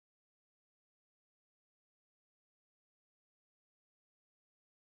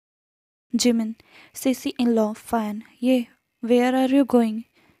Jimin, Sissy in law, fine. Yeah, where are you going?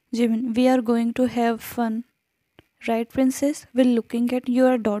 Jimin, we are going to have fun. Right, princess? We're looking at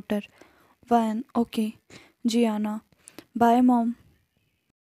your daughter. Fine, okay. Gianna, bye, mom.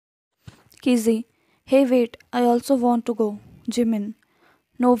 Kizzy, hey, wait, I also want to go. Jimin,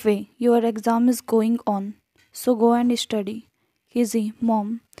 no way, your exam is going on. So go and study. Kizzy,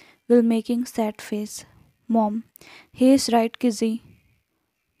 mom, will making sad face. Mom, he is right, Kizzy.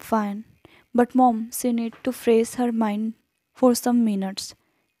 Fine. But mom, she need to phrase her mind for some minutes.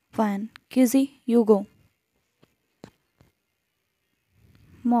 Fine. Kizzy, you go.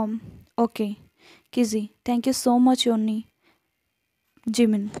 Mom, okay. Kizzy, thank you so much, Yoni.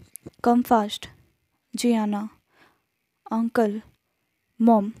 Jimin, come fast. Gianna, uncle.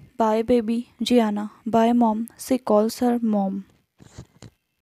 Mom, bye baby. Gianna, bye mom. She calls her mom.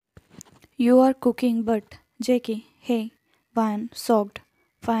 You are cooking, but JK, hey, Van, soaked.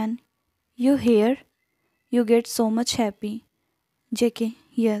 Fan, you here? You get so much happy. JK,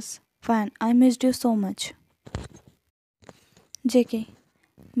 yes. Fan, I missed you so much. JK,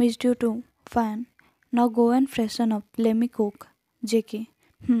 missed you too. Fan, now go and freshen up. Let me cook. JK,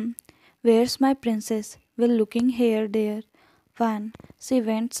 where's my princess? We're looking here, there. Fan, she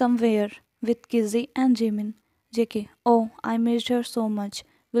went somewhere with Kizzy and Jimin. JK, oh, I missed her so much.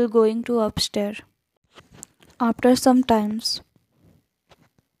 We're going to upstairs. After some times,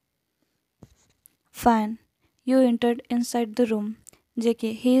 Fan, you entered inside the room.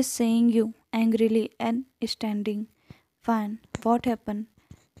 JK, he is saying you angrily and standing. Fan, what happened?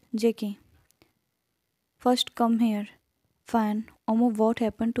 JK, first come here. Fan, Omo, what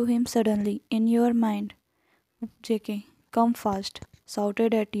happened to him suddenly in your mind? JK, come fast.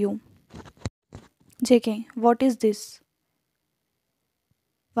 Shouted at you. JK, what is this?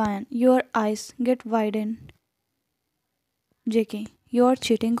 Fan, your eyes get widened. JK, you are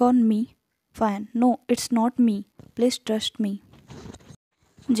cheating on me? Fan, no, it's not me. Please trust me.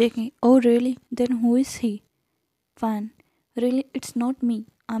 JK, oh really? Then who is he? Fan, really, it's not me.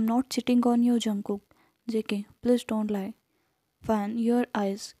 I'm not cheating on you, Jungkook. JK, please don't lie. Fan, your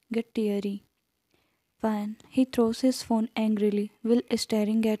eyes get teary. Fan, he throws his phone angrily while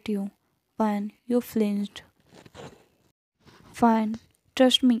staring at you. Fan, you flinched. Fan,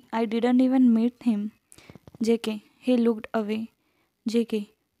 trust me, I didn't even meet him. JK, he looked away. JK,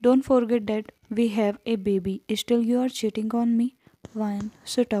 don't forget that we have a baby. Still, you are cheating on me? Fan,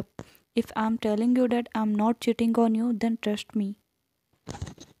 shut up. If I'm telling you that I'm not cheating on you, then trust me.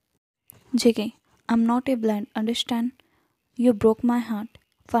 JK, I'm not a blind, understand? You broke my heart.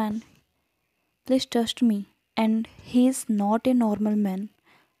 Fine, please trust me. And he's not a normal man.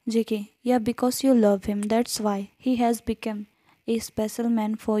 JK, yeah, because you love him, that's why he has become a special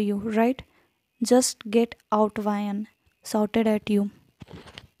man for you, right? Just get out, Vian, shouted at you.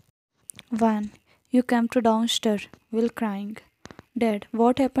 Van, you came to downstairs, Will crying. Dad,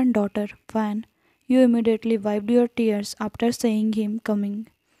 what happened, daughter? Van, you immediately wiped your tears after seeing him coming.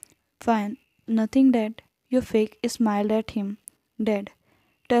 Fine, nothing, Dad. You fake smiled at him. Dad,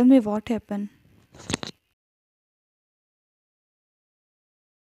 tell me what happened.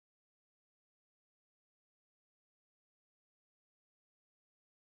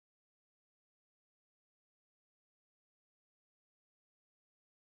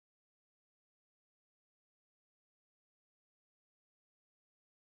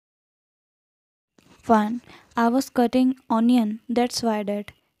 Fine, I was cutting onion, that's why,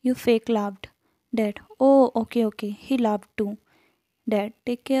 Dad. You fake laughed. Dad, oh, okay, okay. He laughed too. Dad,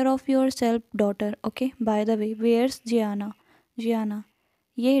 take care of yourself, daughter, okay? By the way, where's Gianna? Gianna,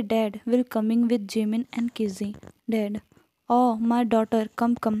 yeah, Dad, will coming with Jimin and Kizzy. Dad, oh, my daughter,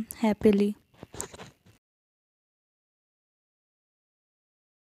 come, come, happily.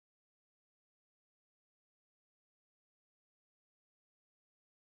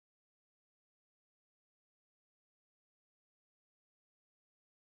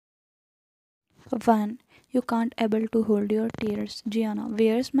 Van, you can't able to hold your tears. Gianna,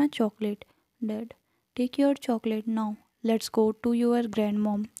 where's my chocolate? Dad, take your chocolate now. Let's go to your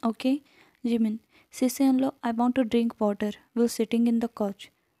grandmom, okay? Jimin, sister-in-law, I want to drink water. We're sitting in the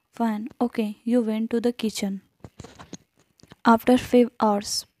couch. Fine, okay, you went to the kitchen. After 5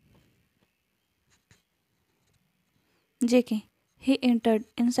 hours, JK, he entered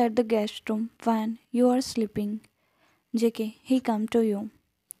inside the guest room. Fine, you are sleeping. JK, he come to you.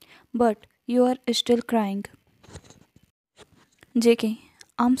 But you are still crying. JK,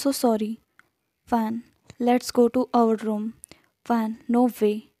 I'm so sorry. Fan, let's go to our room. Fan, no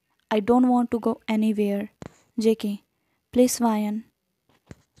way. I don't want to go anywhere. JK, please, Ryan.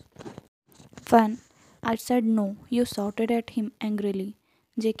 Fan, I said no. You shouted at him angrily.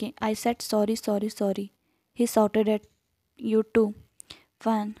 JK, I said sorry, sorry, sorry. He shouted at you too.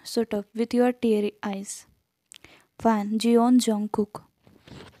 Fan, shut up with your teary eyes. Fan, Jeon Jungkook.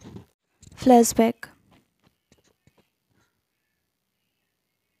 Flashback.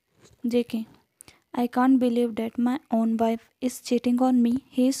 JK, I can't believe that my own wife is cheating on me.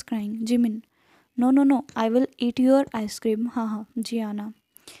 He is crying. Jimin, no, no, no, I will eat your ice cream. Haha. Gianna,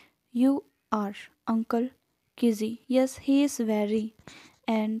 you are Uncle Kizzy. Yes, he is very.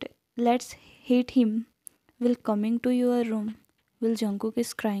 And let's hit him. Will coming to your room. Will Jungkook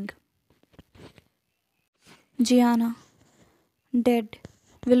is crying. Gianna, dead.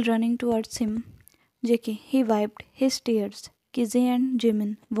 Will running towards him. JK, he wiped his tears. Kizzy and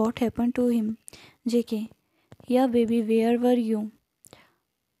Jimin, what happened to him? JK, yeah, baby, where were you?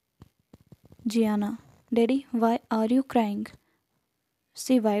 Gianna, Daddy, why are you crying?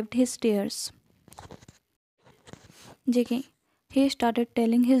 She wiped his tears. JK, he started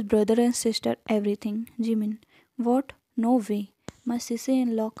telling his brother and sister everything. Jimin, what? No way. My sister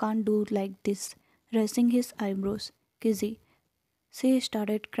in law can't do like this. Raising his eyebrows. Kizzy, she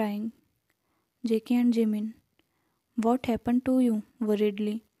started crying. JK and Jimin, what happened to you?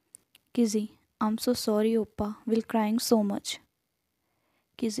 Worriedly. Kizzy, I'm so sorry, Oppa. Will crying so much.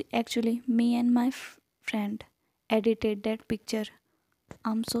 Kizzy, actually, me and my friend edited that picture.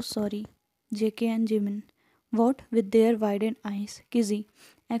 I'm so sorry. JK and Jimin. What? With their widened eyes. Kizzy,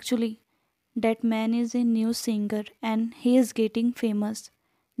 actually, that man is a new singer and he is getting famous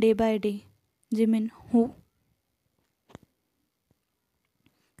day by day. Jimin, who?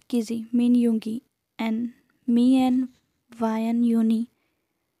 Kizzy, Min Yoongi, and me and Vayan Yuni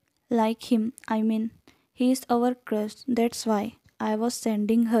like him. I mean, he is our crush. That's why I was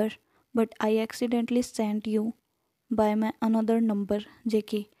sending her, but I accidentally sent you by my another number.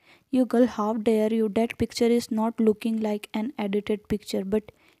 JK, you girl, how dare you? That picture is not looking like an edited picture,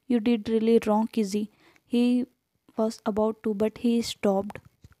 but you did really wrong, Kizzy. He was about to, but he stopped.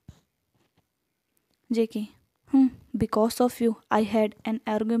 JK, because of you, I had an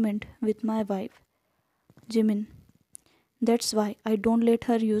argument with my wife. Jimin, that's why I don't let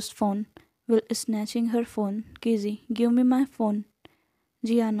her use phone. Will snatching her phone. Kizzy, give me my phone.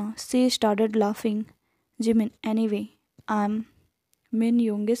 Gianna, she started laughing. Jimin, anyway, I'm Min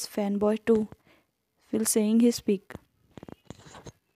Young's fanboy too. Will saying his speak.